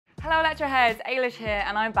Hello Electroheads, Eilis here,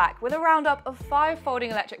 and I'm back with a roundup of 5 folding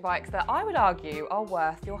electric bikes that I would argue are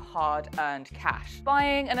worth your hard-earned cash.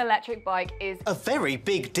 Buying an electric bike is a very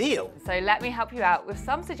big deal. So let me help you out with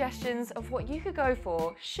some suggestions of what you could go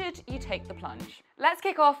for should you take the plunge. Let's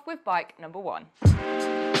kick off with bike number 1.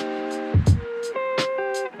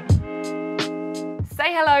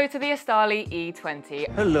 Say hello to the Eilis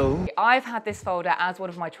E20. Hello. I've had this folder as one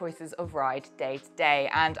of my choices of ride day to day,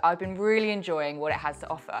 and I've been really enjoying what it has to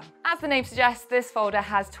offer. As the name suggests, this folder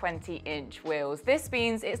has 20-inch wheels. This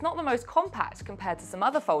means it's not the most compact compared to some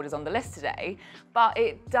other folders on the list today, but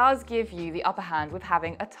it does give you the upper hand with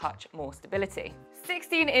having a touch more stability.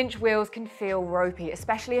 16-inch wheels can feel ropey,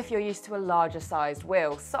 especially if you're used to a larger sized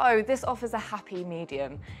wheel, so this offers a happy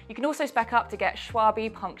medium. You can also spec up to get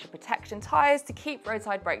Schwalbe puncture protection tyres to keep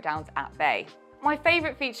roadside breakdowns at bay. My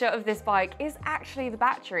favourite feature of this bike is actually the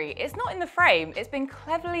battery. It's not in the frame, it's been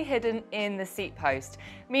cleverly hidden in the seat post,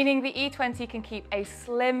 meaning the E20 can keep a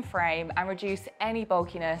slim frame and reduce any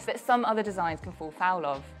bulkiness that some other designs can fall foul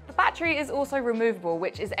of. The battery is also removable,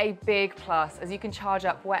 which is a big plus as you can charge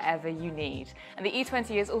up wherever you need. And the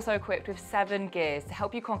E20 is also equipped with 7 gears to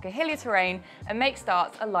help you conquer hillier terrain and make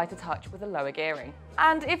starts a lighter touch with a lower gearing.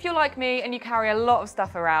 And if you're like me and you carry a lot of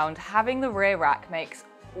stuff around, having the rear rack makes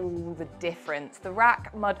all the difference. The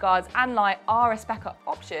rack, mudguards and light are a spec up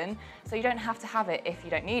option, so you don't have to have it if you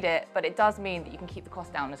don't need it, but it does mean that you can keep the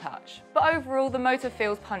cost down a touch. But overall, the motor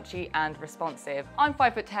feels punchy and responsive. I'm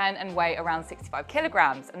 5'10" and weigh around 65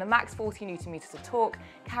 kilograms, and the max 40 Newton meters of torque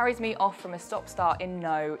carries me off from a stop-start in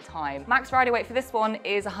no time. Max rider weight for this one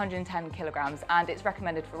is 110 kilograms, and it's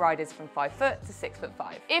recommended for riders from 5 foot to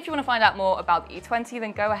 6'5". If you want to find out more about the E20,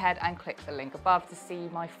 then go ahead and click the link above to see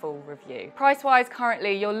my full review. Price-wise,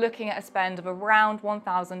 currently you're looking at a spend of around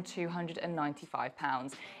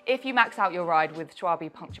 £1,295. If you max out your ride with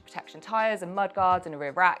Schwalbe puncture protection tyres and mudguards and a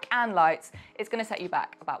rear rack and lights, it's going to set you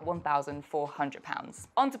back about £1,400.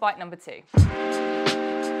 On to bike number 2.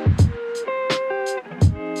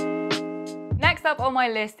 Next up on my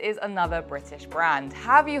list is another British brand.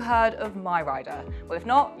 Have you heard of MyRider? Well, if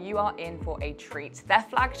not, you are in for a treat. Their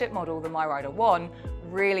flagship model, the MyRider 1,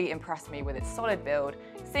 really impressed me with its solid build,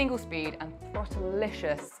 single speed and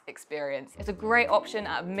throttlelicious experience. It's a great option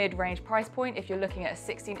at a mid-range price point if you're looking at a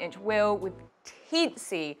 16-inch wheel with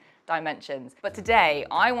teensy dimensions. But today,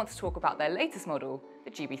 I want to talk about their latest model,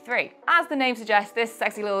 the GB3. As the name suggests, this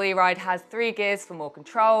sexy little e-ride has 3 gears for more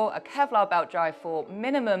control, a Kevlar belt drive for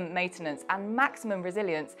minimum maintenance and maximum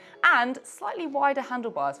resilience, and slightly wider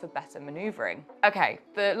handlebars for better maneuvering. Okay,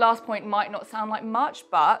 the last point might not sound like much,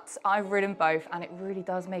 but I've ridden both and it really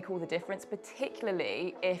does make all the difference,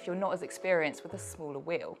 particularly if you're not as experienced with a smaller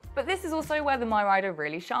wheel. But this is also where the MyRider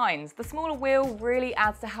really shines. The smaller wheel really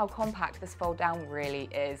adds to how compact this fold down really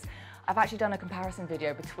is. I've actually done a comparison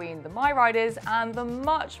video between the MyRiders and the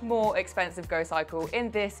much more expensive Go Cycle in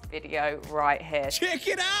this video right here. Check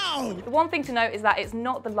it out! The one thing to note is that it's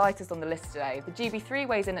not the lightest on the list today. The GB3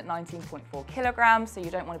 weighs in at 19.4 kilograms, so you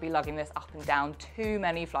don't want to be lugging this up and down too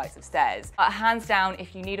many flights of stairs. But hands down,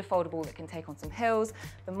 if you need a foldable that can take on some hills,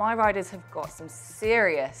 the MyRiders have got some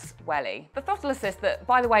serious welly. The throttle assist that,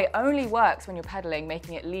 by the way, only works when you're pedaling,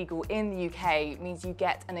 making it legal in the UK, means you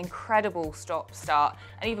get an incredible stop-start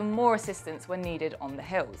and even more assistance when needed on the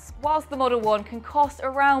hills. Whilst the Model 1 can cost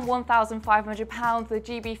around £1,500, the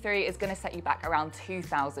GB3 is going to set you back around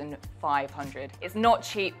 £2,500. It's not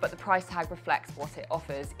cheap, but the price tag reflects what it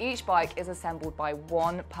offers. Each bike is assembled by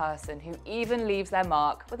one person who even leaves their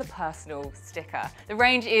mark with a personal sticker. The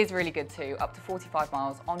range is really good too, up to 45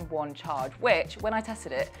 miles on one charge, which, when I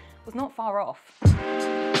tested it, was not far off.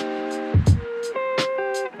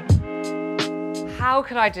 How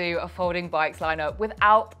could I do a folding bikes lineup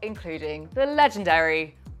without including the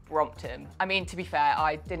legendary Brompton? I mean, to be fair,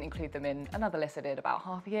 I didn't include them in another list I did about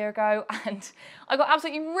half a year ago, and I got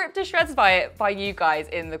absolutely ripped to shreds by it by you guys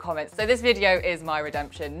in the comments. So this video is my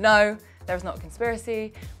redemption. No, there's not a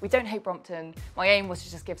conspiracy. We don't hate Brompton. My aim was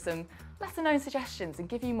to just give some lesser known suggestions and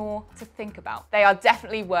give you more to think about. They are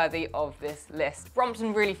definitely worthy of this list.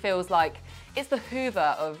 Brompton really feels like it's the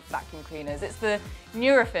Hoover of vacuum cleaners. It's the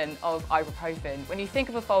Nurofen of ibuprofen. When you think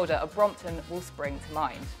of a folder, a Brompton will spring to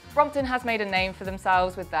mind. Brompton has made a name for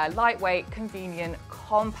themselves with their lightweight, convenient,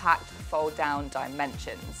 compact fold-down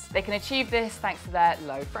dimensions. They can achieve this thanks to their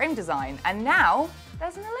low frame design, and now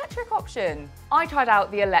there's an electric option. I tried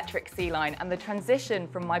out the electric C-Line and the transition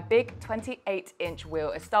from my big 28-inch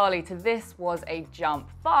wheel Eilis to this was a jump,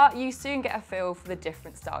 but you soon get a feel for the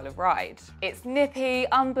different style of ride. It's nippy,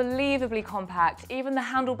 unbelievably compact, even the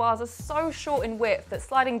handlebars are so short in width that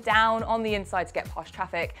sliding down on the inside to get past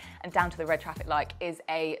traffic and down to the red traffic light is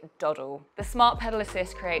a doddle. The smart pedal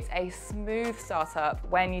assist creates a smooth startup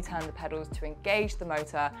when you turn the pedals to engage the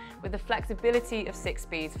motor with the flexibility of 6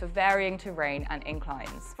 speeds for varying terrain and inclines.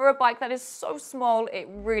 For a bike that is so small, it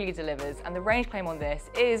really delivers, and the range claim on this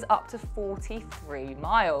is up to 43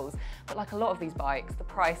 miles. But like a lot of these bikes, the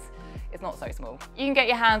price is not so small. You can get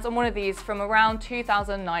your hands on one of these from around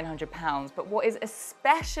 £2,900, but what is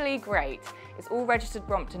especially great is all registered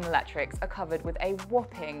Brompton electrics are covered with a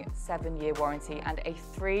whopping 7-year warranty and a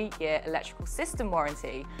 3-year electrical system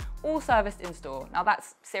warranty, all serviced in store. Now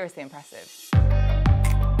that's seriously impressive.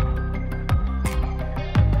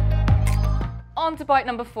 On to bike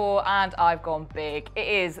number 4, and I've gone big. It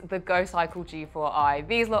is the Go Cycle G4i.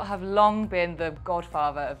 These lot have long been the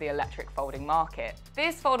godfather of the electric folding market.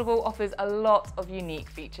 This foldable offers a lot of unique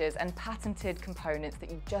features and patented components that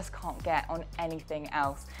you just can't get on anything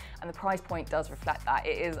else. And the price point does reflect that.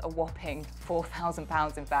 It is a whopping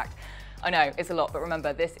 £4,000 in fact. I know, it's a lot, but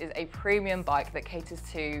remember, this is a premium bike that caters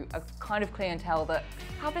to a kind of clientele that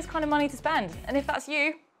have this kind of money to spend. And if that's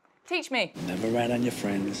you, teach me. Never rat on your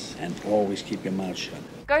friends and always keep your mouth shut.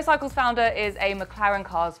 Go Cycle's founder is a McLaren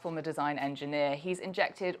Cars former design engineer. He's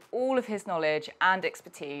injected all of his knowledge and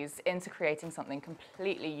expertise into creating something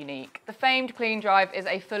completely unique. The famed Clean Drive is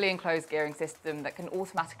a fully enclosed gearing system that can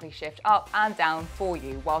automatically shift up and down for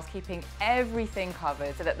you whilst keeping everything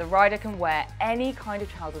covered so that the rider can wear any kind of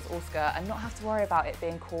trousers or skirt and not have to worry about it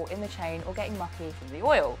being caught in the chain or getting mucky from the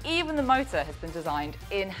oil. Even the motor has been designed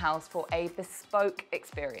in-house for a bespoke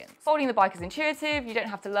experience. Folding the bike is intuitive, you don't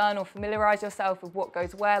have to learn or familiarise yourself with what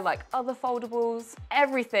goes where like other foldables.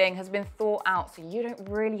 Everything has been thought out so you don't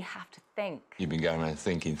really have to think. You've been going around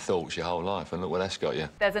thinking thoughts your whole life, and look where that's got you.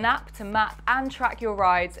 There's an app to map and track your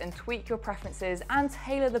rides and tweak your preferences and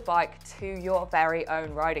tailor the bike to your very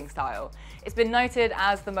own riding style. It's been noted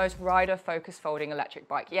as the most rider-focused folding electric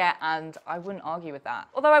bike yet, and I wouldn't argue with that.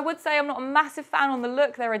 Although I would say I'm not a massive fan on the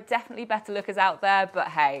look, there are definitely better lookers out there, but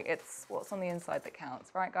hey, it's what's on the inside that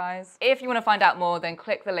counts, right guys? If you want to find out more, then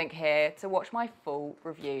click the link here to watch my full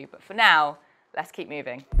review. But for now, let's keep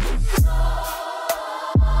moving.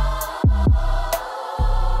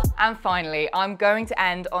 And finally, I'm going to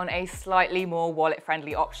end on a slightly more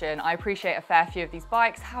wallet-friendly option. I appreciate a fair few of these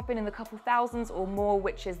bikes have been in the couple thousands or more,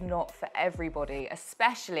 which is not for everybody,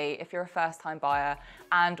 especially if you're a first-time buyer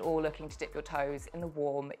and or looking to dip your toes in the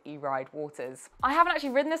warm e-ride waters. I haven't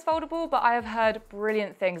actually ridden this foldable, but I have heard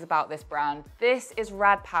brilliant things about this brand. This is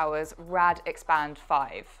Rad Power's Rad Expand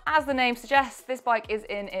 5. As the name suggests, this bike is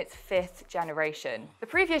in its 5th generation. The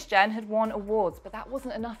previous gen had won awards, but that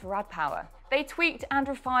wasn't enough for Rad Power. They tweaked and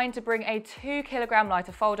refined to bring a 2-kilogram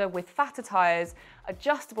lighter folder with fatter tyres,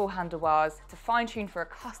 adjustable handlebars to fine-tune for a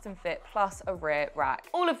custom fit plus a rear rack.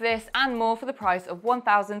 All of this and more for the price of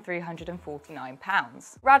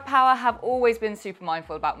 £1,349. Rad Power have always been super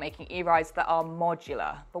mindful about making e-rides that are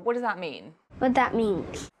modular. But what does that mean? What that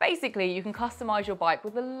means? Basically, you can customize your bike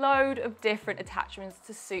with a load of different attachments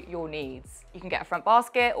to suit your needs. You can get a front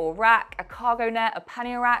basket or rack, a cargo net, a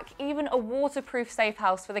pannier rack, even a waterproof safe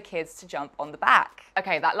house for the kids to jump on the back.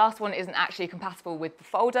 Okay, that last one isn't actually compatible with the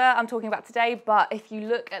folder I'm talking about today, but if you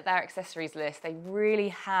look at their accessories list, they really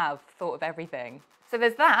have thought of everything. So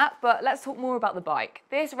there's that, but let's talk more about the bike.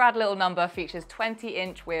 This rad little number features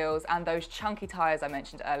 20-inch wheels and those chunky tyres I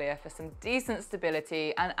mentioned earlier for some decent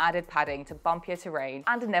stability and added padding to bumpier terrain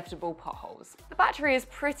and inevitable potholes. The battery is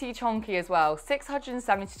pretty chonky as well,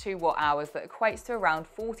 672 watt-hours that equates to around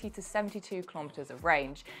 40 to 72 kilometers of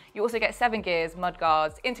range. You also get 7 gears, mud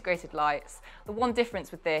guards, integrated lights. The one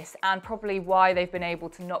difference with this, and probably why they've been able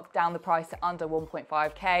to knock down the price to under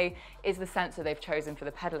 1.5k, is the sensor they've chosen for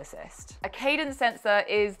the pedal assist. A cadence sensor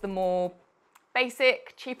is the more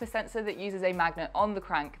basic, cheaper sensor that uses a magnet on the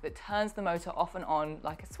crank that turns the motor off and on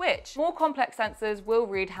like a switch. More complex sensors will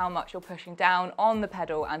read how much you're pushing down on the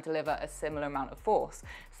pedal and deliver a similar amount of force.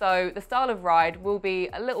 So the style of ride will be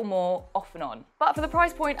a little more off and on. But for the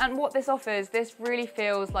price point and what this offers, this really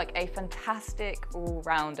feels like a fantastic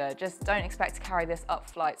all-rounder. Just don't expect to carry this up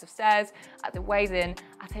flights of stairs as it weighs in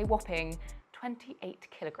at a whopping 28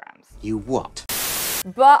 kilograms. You what?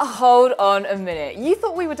 But hold on a minute, you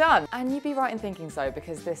thought we were done, and you'd be right in thinking so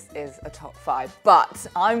because this is a top 5. But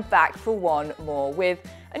I'm back for one more with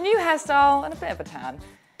a new hairstyle and a bit of a tan.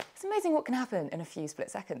 It's amazing what can happen in a few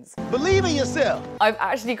split seconds. Believe in yourself. I've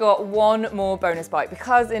actually got one more bonus bike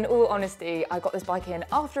because, in all honesty, I got this bike in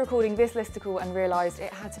after recording this listicle and realised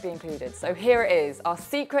it had to be included. So here it is, our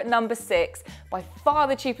secret number 6, by far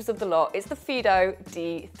the cheapest of the lot. It's the Fido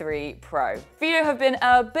D3 Pro. Fido have been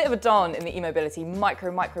a bit of a don in the e-mobility,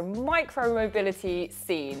 micro mobility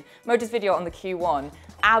scene. Motor's video on the Q1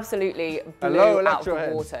 absolutely blew out of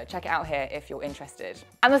the water. Check it out here if you're interested.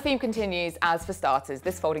 And the theme continues, as for starters,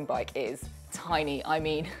 this folding bike is tiny. I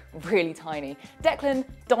mean, really tiny. Declan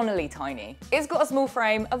Donnelly tiny. It's got a small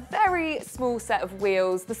frame, a very small set of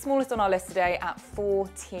wheels, the smallest on our list today at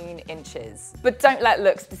 14 inches. But don't let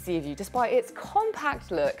looks deceive you. Despite its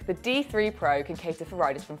compact look, the D3 Pro can cater for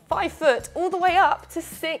riders from 5 foot all the way up to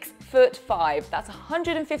 6'5". That's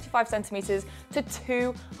 155 centimeters to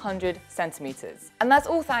 200 centimeters. And that's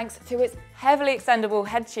all thanks to its heavily extendable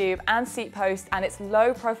head tube and seat post, and its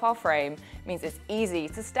low profile frame means it's easy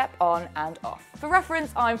to step on and off. For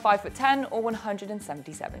reference, I'm 5'10" or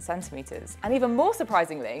 177 centimeters. And even more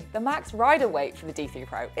surprisingly, the max rider weight for the D3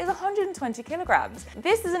 Pro is 120 kilograms.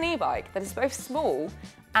 This is an e-bike that is both small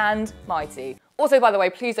and mighty. Also, by the way,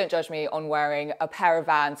 please don't judge me on wearing a pair of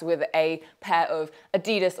Vans with a pair of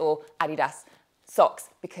Adidas or Adidas socks,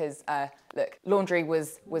 because look, laundry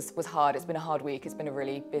was hard. It's been a hard week. It's been a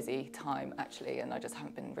really busy time actually, and I just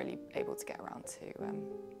haven't been really able to get around to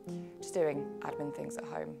just doing admin things at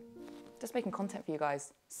home. Just making content for you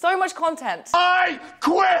guys. So much content. I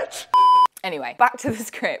quit! Anyway, back to the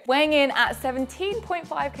script. Weighing in at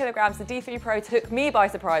 17.5 kilograms, the D3 Pro took me by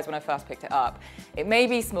surprise when I first picked it up. It may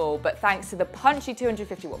be small, but thanks to the punchy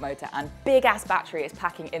 250 watt motor and big ass battery it's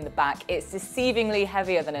packing in the back, it's deceivingly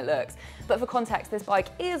heavier than it looks. But for context, this bike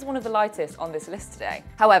is one of the lightest on this list today.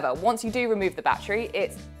 However, once you do remove the battery,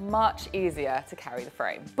 it's much easier to carry the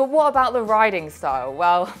frame. But what about the riding style?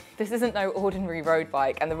 Well, this isn't no ordinary road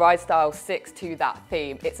bike, and the ride style sticks to that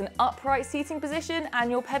theme. It's an upright seating position and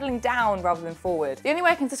you're pedaling down rather than forward. The only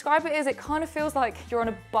way I can describe it is it kind of feels like you're on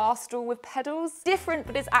a bar stool with pedals. Different,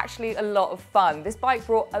 but it's actually a lot of fun. This bike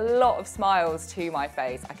brought a lot of smiles to my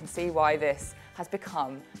face. I can see why this has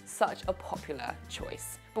become such a popular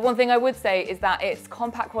choice. But one thing I would say is that its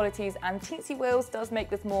compact qualities and teensy wheels does make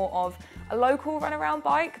this more of a local run-around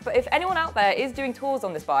bike. But if anyone out there is doing tours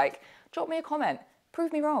on this bike, drop me a comment.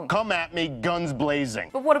 Prove me wrong. Come at me, guns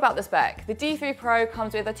blazing. But what about the spec? The D3 Pro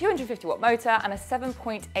comes with a 250 watt motor and a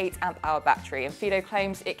 7.8 amp hour battery, and Fido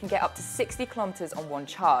claims it can get up to 60 kilometers on one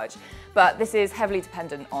charge. But this is heavily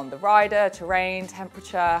dependent on the rider, terrain,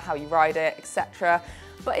 temperature, how you ride it, etc.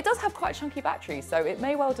 But it does have quite a chunky battery, so it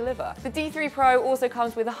may well deliver. The D3 Pro also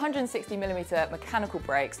comes with 160mm mechanical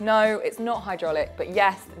brakes. No, it's not hydraulic, but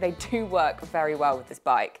yes, they do work very well with this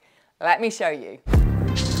bike. Let me show you.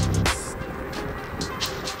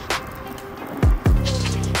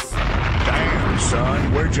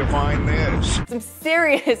 Son, where'd you find this? Some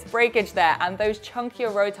serious breakage there, and those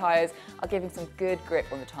chunkier road tyres are giving some good grip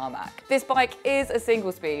on the tarmac. This bike is a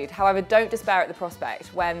single speed, however don't despair at the prospect.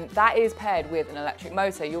 When that is paired with an electric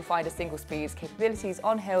motor, you'll find a single speed's capabilities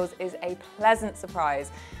on hills is a pleasant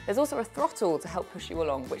surprise. There's also a throttle to help push you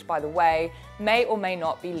along, which by the way, may or may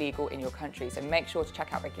not be legal in your country, so make sure to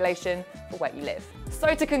check out regulation for where you live.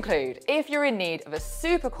 So to conclude, if you're in need of a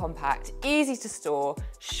super compact, easy to store,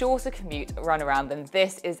 shorter commute run around, then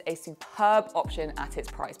this is a superb option at its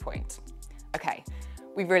price point. Okay,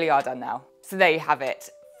 we really are done now. So there you have it.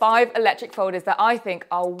 5 electric folders that I think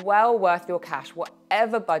are well worth your cash,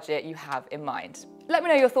 whatever budget you have in mind. Let me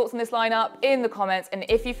know your thoughts on this lineup in the comments, and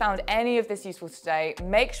if you found any of this useful today,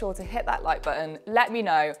 make sure to hit that like button, let me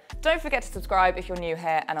know. Don't forget to subscribe if you're new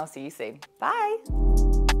here, and I'll see you soon. Bye.